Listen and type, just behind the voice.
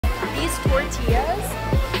these tortillas,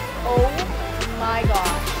 oh my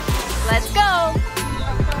gosh. Let's go.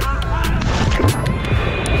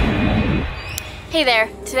 Hey there,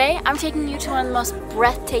 today I'm taking you to one of the most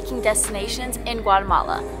breathtaking destinations in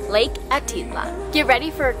Guatemala, Lake Atitlán. Get ready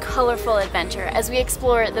for a colorful adventure as we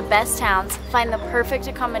explore the best towns, find the perfect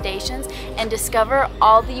accommodations, and discover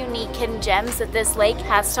all the unique hidden gems that this lake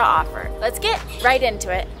has to offer. Let's get right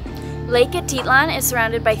into it. Lake Atitlán is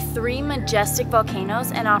surrounded by 3 majestic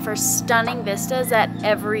volcanoes and offers stunning vistas at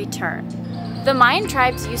every turn. The Mayan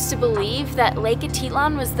tribes used to believe that Lake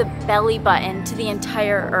Atitlán was the belly button to the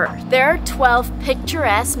entire earth. There are 12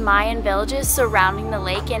 picturesque Mayan villages surrounding the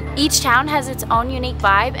lake, and each town has its own unique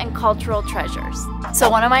vibe and cultural treasures. So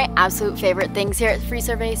one of my absolute favorite things here at Free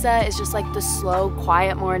Cerveza is just like the slow,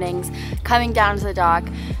 quiet mornings, coming down to the dock,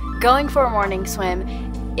 going for a morning swim.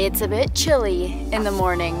 It's a bit chilly in the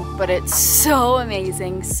morning, but it's so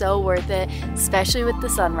amazing, so worth it, especially with the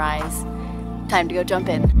sunrise. Time to go jump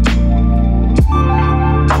in.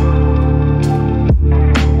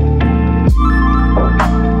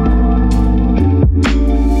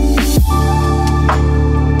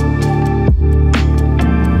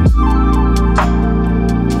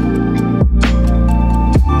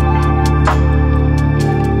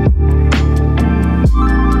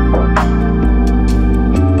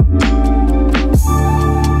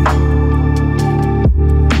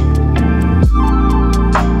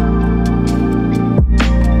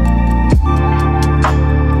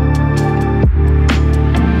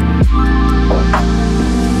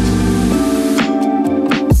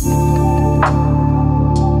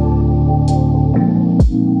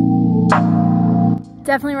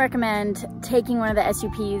 Definitely recommend taking one of the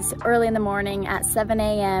SUPs early in the morning at 7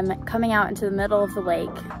 a.m., coming out into the middle of the lake.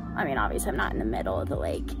 I mean, obviously I'm not in the middle of the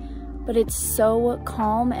lake, but it's so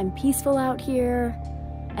calm and peaceful out here.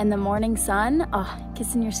 And the morning sun, oh,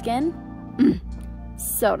 kissing your skin,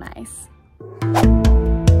 so nice.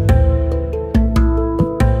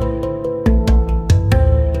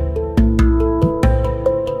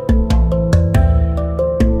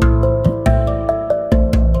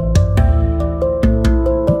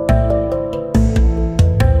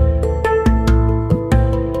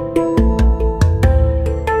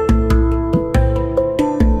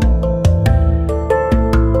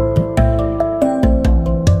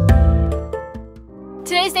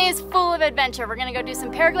 Today's day is full of adventure. We're gonna go do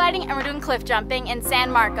some paragliding and we're doing cliff jumping in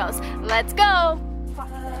San Marcos. Let's go!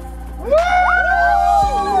 Woo!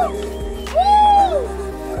 Woo!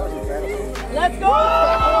 Let's go!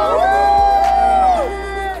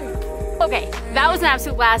 Okay, that was an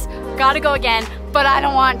absolute blast. Gotta go again, but I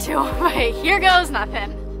don't want to. Okay, here goes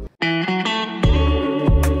nothing.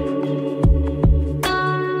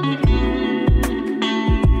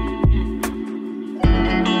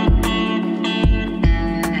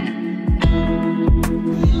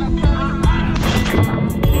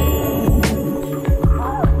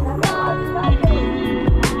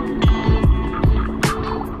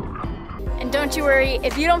 Don't you worry,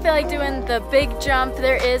 if you don't feel like doing the big jump,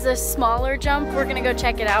 there is a smaller jump. We're gonna go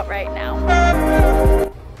check it out right now.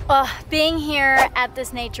 Being here at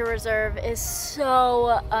this nature reserve is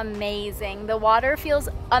so amazing. The water feels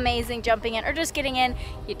amazing jumping in or just getting in.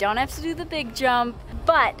 You don't have to do the big jump.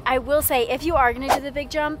 But I will say, if you are gonna do the big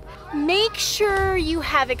jump, make sure you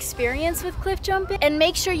have experience with cliff jumping and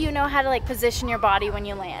make sure you know how to like position your body when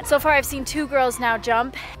you land. So far I've seen 2 girls now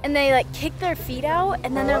jump and they like kick their feet out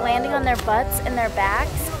and then they're landing on their butts and their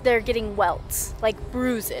backs. They're getting welts, like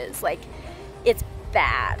bruises, like it's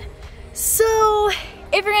bad. So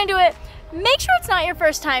if you're gonna do it, make sure it's not your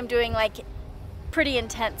first time doing like pretty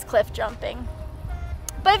intense cliff jumping.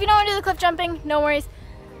 But if you don't wanna do the cliff jumping, no worries.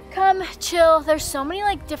 Come chill. There's so many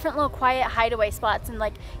like different little quiet hideaway spots and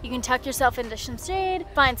like you can tuck yourself into some shade,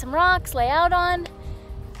 find some rocks, lay out on.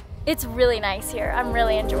 It's really nice here. I'm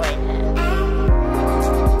really enjoying it.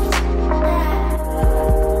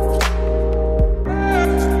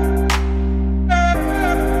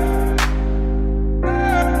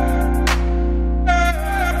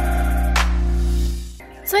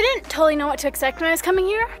 So I didn't totally know what to expect when I was coming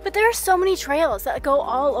here, but there are so many trails that go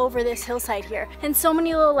all over this hillside here and so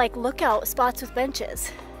many little like lookout spots with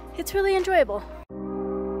benches. It's really enjoyable.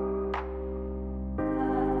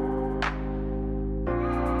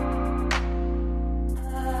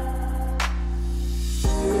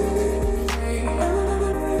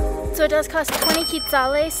 So it does cost 20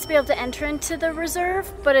 quetzales to be able to enter into the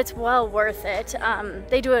reserve, but it's well worth it.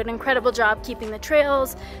 They do an incredible job keeping the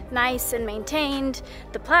trails nice and maintained.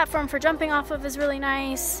 The platform for jumping off of is really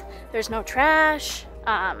nice. There's no trash.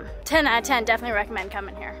 10 out of 10, definitely recommend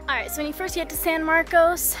coming here. All right, so when you first get to San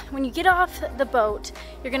Marcos, when you get off the boat,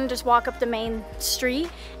 you're gonna just walk up the main street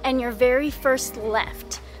and your very first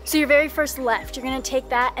left. So your very first left, you're gonna take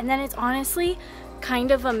that, and then it's honestly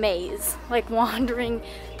kind of a maze, like wandering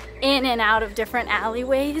in and out of different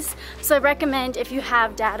alleyways. So I recommend, if you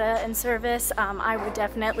have data and service, I would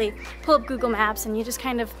definitely pull up Google Maps and you just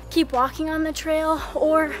kind of keep walking on the trail,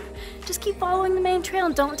 or just keep following the main trail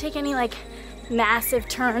and don't take any like massive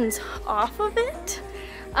turns off of it,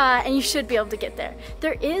 and you should be able to get there.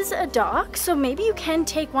 There is a dock, so maybe you can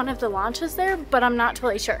take one of the launches there, but I'm not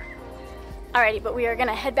totally sure. Alrighty, but we are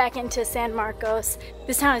gonna head back into San Marcos.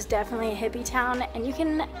 This town is definitely a hippie town, and you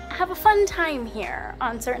can have a fun time here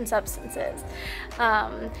on certain substances.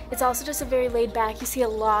 It's also just a very laid back, you see a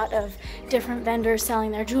lot of different vendors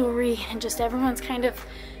selling their jewelry, and just everyone's kind of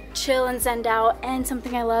chill and zen out. And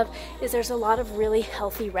something I love is there's a lot of really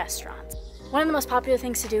healthy restaurants. One of the most popular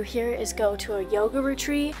things to do here is go to a yoga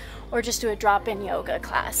retreat or just do a drop-in yoga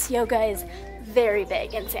class. Yoga is very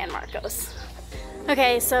big in San Marcos.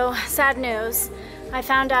 Okay, so sad news. I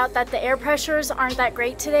found out that the air pressures aren't that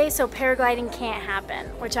great today, so paragliding can't happen,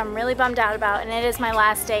 which I'm really bummed out about, and it is my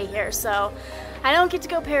last day here, so I don't get to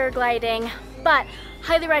go paragliding, but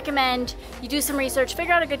highly recommend you do some research,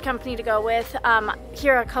 figure out a good company to go with.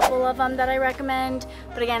 Here are a couple of them that I recommend,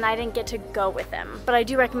 but again, I didn't get to go with them. But I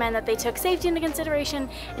do recommend that they took safety into consideration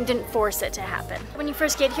and didn't force it to happen. When you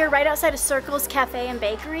first get here, right outside of Circle's Cafe and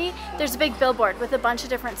Bakery, there's a big billboard with a bunch of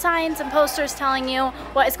different signs and posters telling you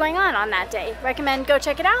what is going on that day. Recommend go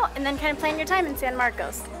check it out and then kind of plan your time in San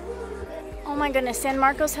Marcos. Oh my goodness, San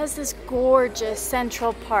Marcos has this gorgeous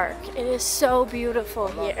Central Park. It is so beautiful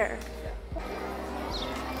here.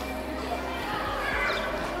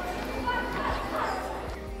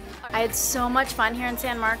 I had so much fun here in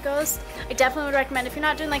San Marcos. I definitely would recommend, if you're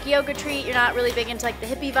not doing like a yoga retreat, you're not really big into like the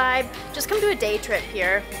hippie vibe, just come do a day trip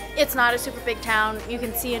here. It's not a super big town. You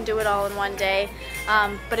can see and do it all in one day.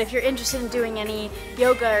 But if you're interested in doing any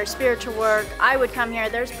yoga or spiritual work, I would come here.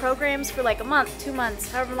 There's programs for like a month, 2 months,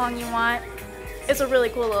 however long you want. It's a really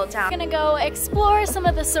cool little town. We're gonna go explore some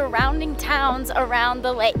of the surrounding towns around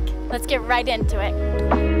the lake. Let's get right into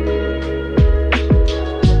it.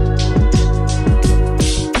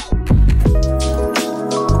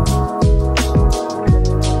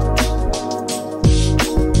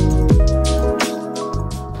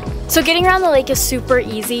 So getting around the lake is super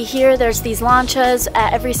easy here. There's these lanchas.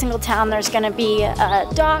 At every single town there's gonna be a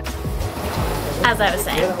dock. As I was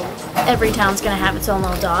saying, every town's gonna have its own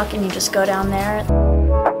little dock and you just go down there.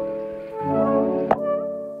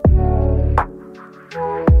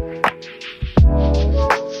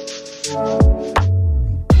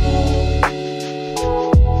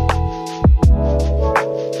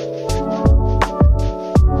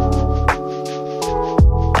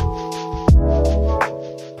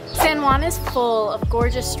 Juan is full of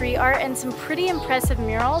gorgeous street art and some pretty impressive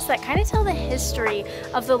murals that kind of tell the history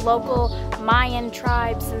of the local Mayan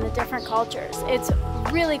tribes and the different cultures. It's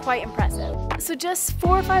really quite impressive. So just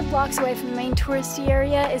 4 or 5 blocks away from the main touristy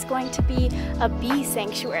area is going to be a bee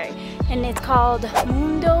sanctuary, and it's called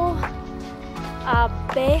Mundo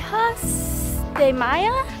Abejas de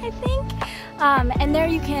Maya, I think. And there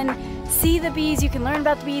you can see the bees, you can learn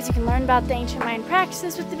about the bees, you can learn about the ancient Mayan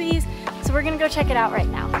practices with the bees. So we're gonna go check it out right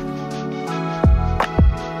now.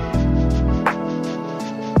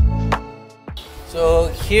 So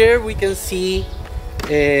here we can see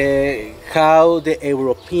how the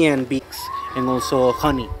European bees and also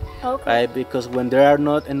honey, okay. Right? Because when there are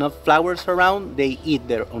not enough flowers around, they eat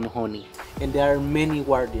their own honey, and there are many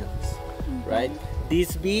guardians, right?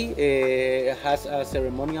 This bee has a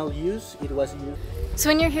ceremonial use. It was used. So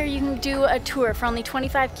when you're here, you can do a tour for only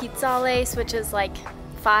 25 quetzales, which is like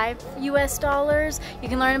 $5 US. You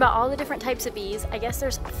can learn about all the different types of bees. I guess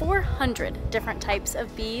there's 400 different types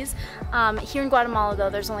of bees. Here in Guatemala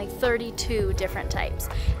though, there's only 32 different types.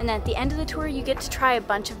 And then at the end of the tour, you get to try a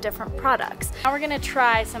bunch of different products. Now we're gonna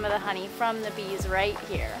try some of the honey from the bees right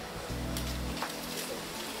here.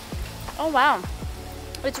 Oh wow,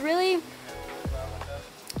 it's really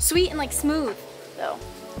sweet and like smooth though.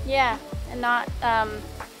 Yeah, and not,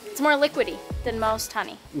 it's more liquidy than most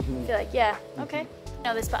honey. I feel like, yeah, okay. You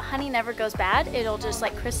know this, but honey never goes bad. It'll just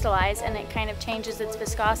like crystallize and it kind of changes its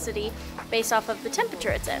viscosity based off of the temperature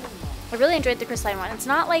it's in. I really enjoyed the crystalline one. It's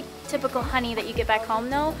not like typical honey that you get back home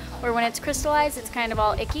though, where when it's crystallized, it's kind of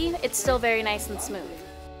all icky. It's still very nice and smooth.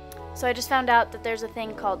 So I just found out that there's a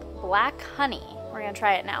thing called black honey. We're gonna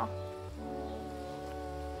try it now.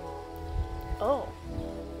 Oh,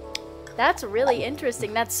 that's really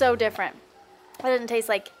interesting. That's so different. That doesn't taste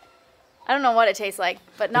like I don't know what it tastes like,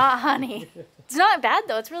 but not honey. It's not bad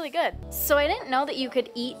though, it's really good. So I didn't know that you could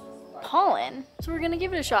eat pollen, so we're gonna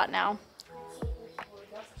give it a shot now.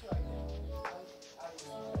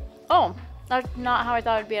 Oh, that's not how I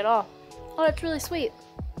thought it'd be at all. Oh, that's really sweet.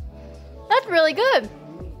 That's really good.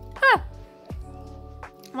 Huh.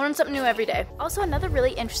 Learn something new every day. Also, another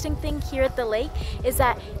really interesting thing here at the lake is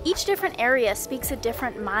that each different area speaks a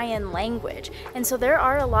different Mayan language. And so there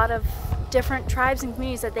are a lot of different tribes and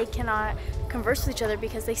communities that they cannot converse with each other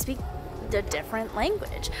because they speak a different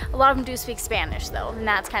language. A lot of them do speak Spanish though, and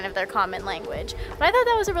that's kind of their common language. But I thought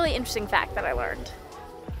that was a really interesting fact that I learned.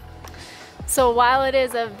 So while it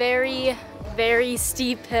is a very, very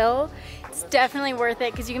steep hill, it's definitely worth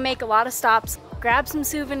it because you can make a lot of stops, grab some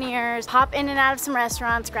souvenirs, hop in and out of some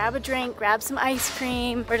restaurants, grab a drink, grab some ice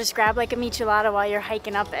cream, or just grab like a michelada while you're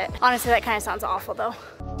hiking up it. Honestly, that kind of sounds awful though.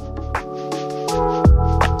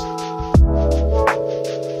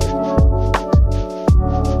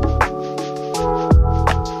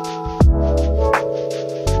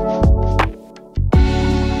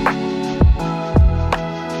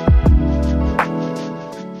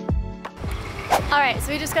 Alright,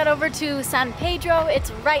 so we just got over to San Pedro.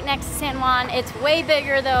 It's right next to San Juan. It's way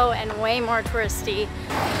bigger though and way more touristy.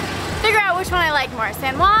 Figure out which one I like more,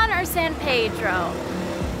 San Juan or San Pedro.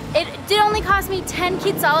 It did only cost me 10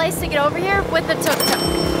 quetzales to get over here with the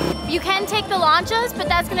tuk-tuk. You can take the lanchas, but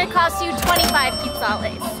that's gonna cost you 25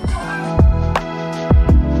 quetzales.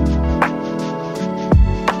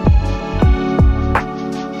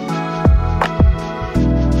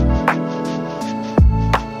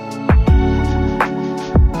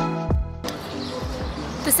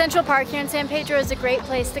 The Central Park here in San Pedro is a great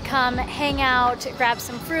place to come hang out, grab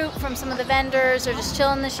some fruit from some of the vendors, or just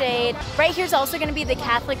chill in the shade. Right here is also going to be the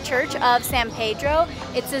Catholic Church of San Pedro.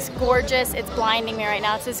 It's this gorgeous, it's blinding me right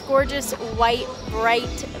now, it's this gorgeous white,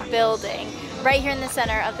 bright building right here in the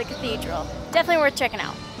center of the cathedral. Definitely worth checking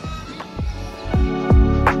out.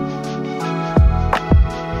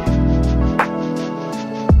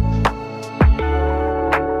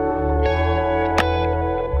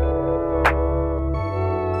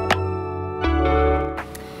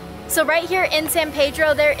 So right here in San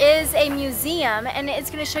Pedro, there is a museum, and it's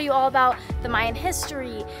going to show you all about the Mayan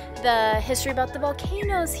history, the history about the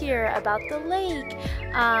volcanoes here, about the lake,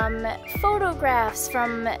 photographs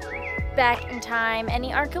from back in time,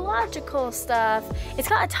 any archaeological stuff. It's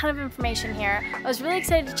got a ton of information here. I was really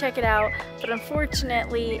excited to check it out, but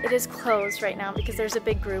unfortunately it is closed right now because there's a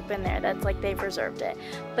big group in there that's like they've reserved it.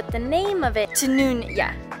 But the name of it,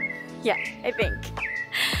 yeah, I think.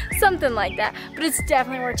 Something like that, but it's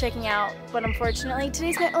definitely worth checking out. But unfortunately,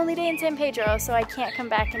 today's my only day in San Pedro, so I can't come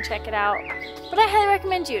back and check it out. But I highly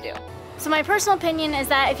recommend you do. So my personal opinion is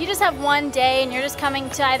that if you just have one day and you're just coming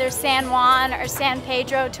to either San Juan or San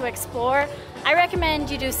Pedro to explore, I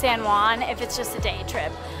recommend you do San Juan if it's just a day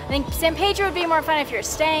trip. I think San Pedro would be more fun if you're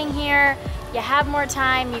staying here, you have more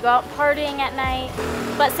time, you go out partying at night.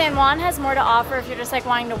 But San Juan has more to offer if you're just like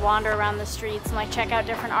wanting to wander around the streets and like check out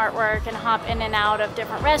different artwork and hop in and out of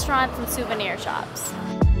different restaurants and souvenir shops.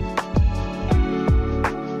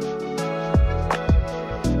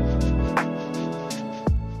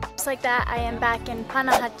 Just like that, I am back in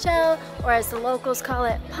Panajachel, or as the locals call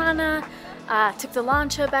it, Pana. Took the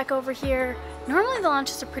lancha back over here. Normally the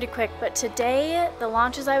launches are pretty quick, but today the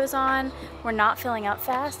launches I was on were not filling up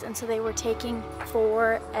fast, and so they were taking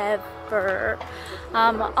forever.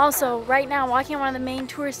 Also, right now, walking on one of the main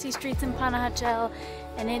touristy streets in Panajachel,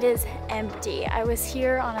 and it is empty. I was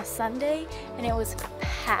here on a Sunday, and it was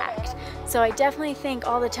packed. So I definitely think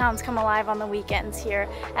all the towns come alive on the weekends here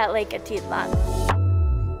at Lake Atitlán.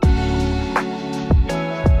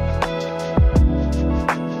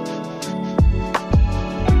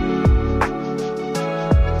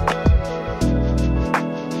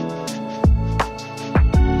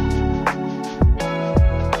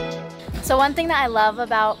 So one thing that I love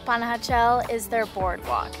about Panajachel is their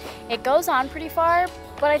boardwalk. It goes on pretty far,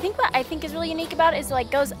 but I think what I think is really unique about it is it like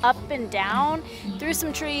goes up and down through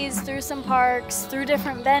some trees, through some parks, through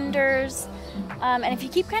different vendors. And if you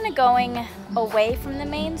keep kind of going away from the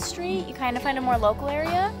main street, you kind of find a more local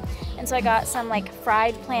area. And so I got some like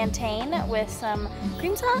fried plantain with some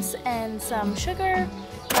cream sauce and some sugar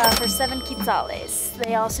for 7 quetzales.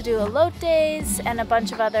 They also do elotes and a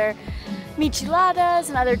bunch of other micheladas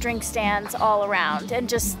and other drink stands all around, and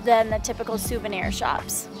just then the typical souvenir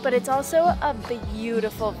shops. But it's also a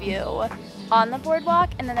beautiful view. on the boardwalk,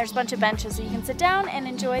 and then there's a bunch of benches so you can sit down and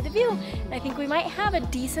enjoy the view. And I think we might have a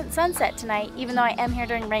decent sunset tonight, even though I am here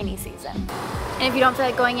during rainy season. And if you don't feel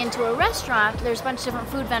like going into a restaurant, there's a bunch of different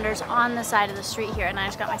food vendors on the side of the street here, and I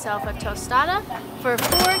just got myself a tostada for 4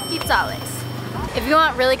 quetzales. If you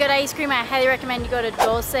want really good ice cream, I highly recommend you go to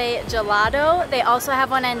Dulce Gelato. They also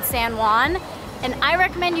have one in San Juan, and I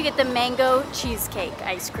recommend you get the mango cheesecake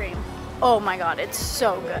ice cream. Oh my god, it's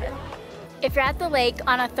so good. If you're at the lake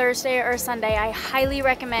on a Thursday or Sunday, I highly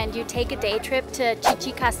recommend you take a day trip to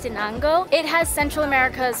Chichicastenango. It has Central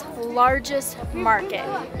America's largest market.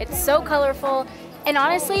 It's so colorful, and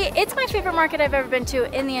honestly, it's my favorite market I've ever been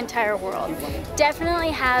to in the entire world. Definitely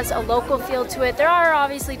has a local feel to it. There are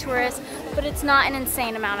obviously tourists, but it's not an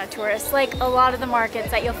insane amount of tourists like a lot of the markets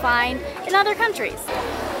that you'll find in other countries.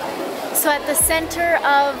 So at the center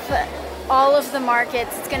of all of the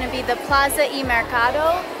markets, it's going to be the Plaza y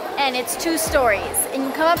Mercado, and it's 2 stories. And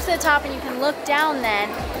you come up to the top and you can look down then,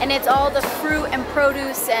 and it's all the fruit and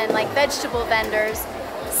produce and like vegetable vendors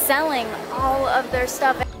selling all of their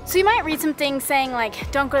stuff. So you might read some things saying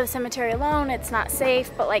like, don't go to the cemetery alone, it's not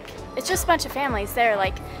safe, but like, it's just a bunch of families there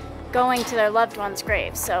like going to their loved ones'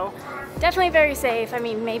 graves. So definitely very safe. I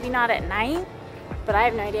mean, maybe not at night, but I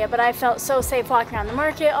have no idea. But I felt so safe walking around the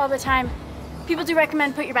market all the time. People do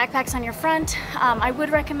recommend put your backpacks on your front. I would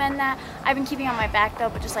recommend that. I've been keeping on my back though,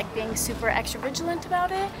 but just like being super extra vigilant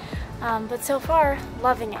about it. But so far,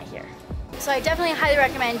 loving it here. So I definitely highly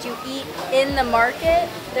recommend you eat in the market.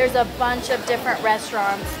 There's a bunch of different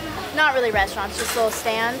restaurants. Not really restaurants, just little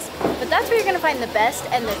stands. But that's where you're gonna find the best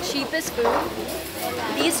and the cheapest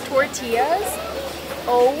food. These tortillas,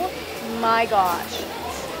 oh my gosh.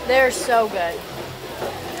 They're so good.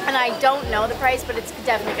 And I don't know the price, but it's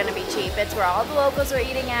definitely gonna be cheap. It's where all the locals are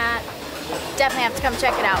eating at. Definitely have to come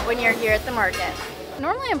check it out when you're here at the market.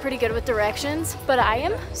 Normally I'm pretty good with directions, but I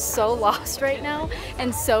am so lost right now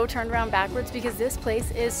and so turned around backwards because this place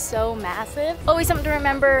is so massive. Always something to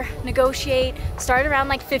remember, negotiate, start around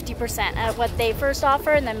like 50% at what they first offer,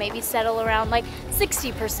 and then maybe settle around like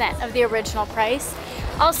 60% of the original price.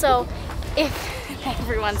 Also, if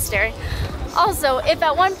everyone's staring, also, if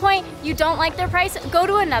at one point you don't like their price, go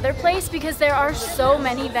to another place because there are so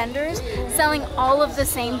many vendors selling all of the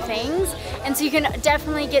same things, and so you can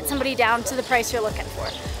definitely get somebody down to the price you're looking for.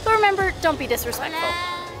 But remember, don't be disrespectful.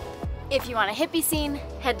 If you want a hippie scene,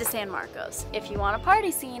 head to San Marcos. If you want a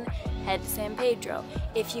party scene, head to San Pedro.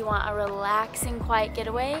 If you want a relaxing, quiet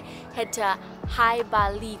getaway, head to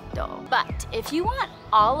Jaibalito. But if you want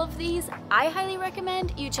all of these, I highly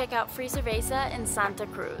recommend you check out Free Cerveza in Santa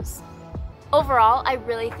Cruz. Overall, I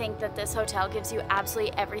really think that this hotel gives you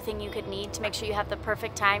absolutely everything you could need to make sure you have the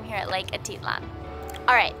perfect time here at Lake Atitlán.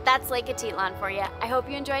 Alright, that's Lake Atitlán for you. I hope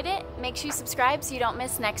you enjoyed it. Make sure you subscribe so you don't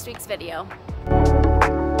miss next week's video.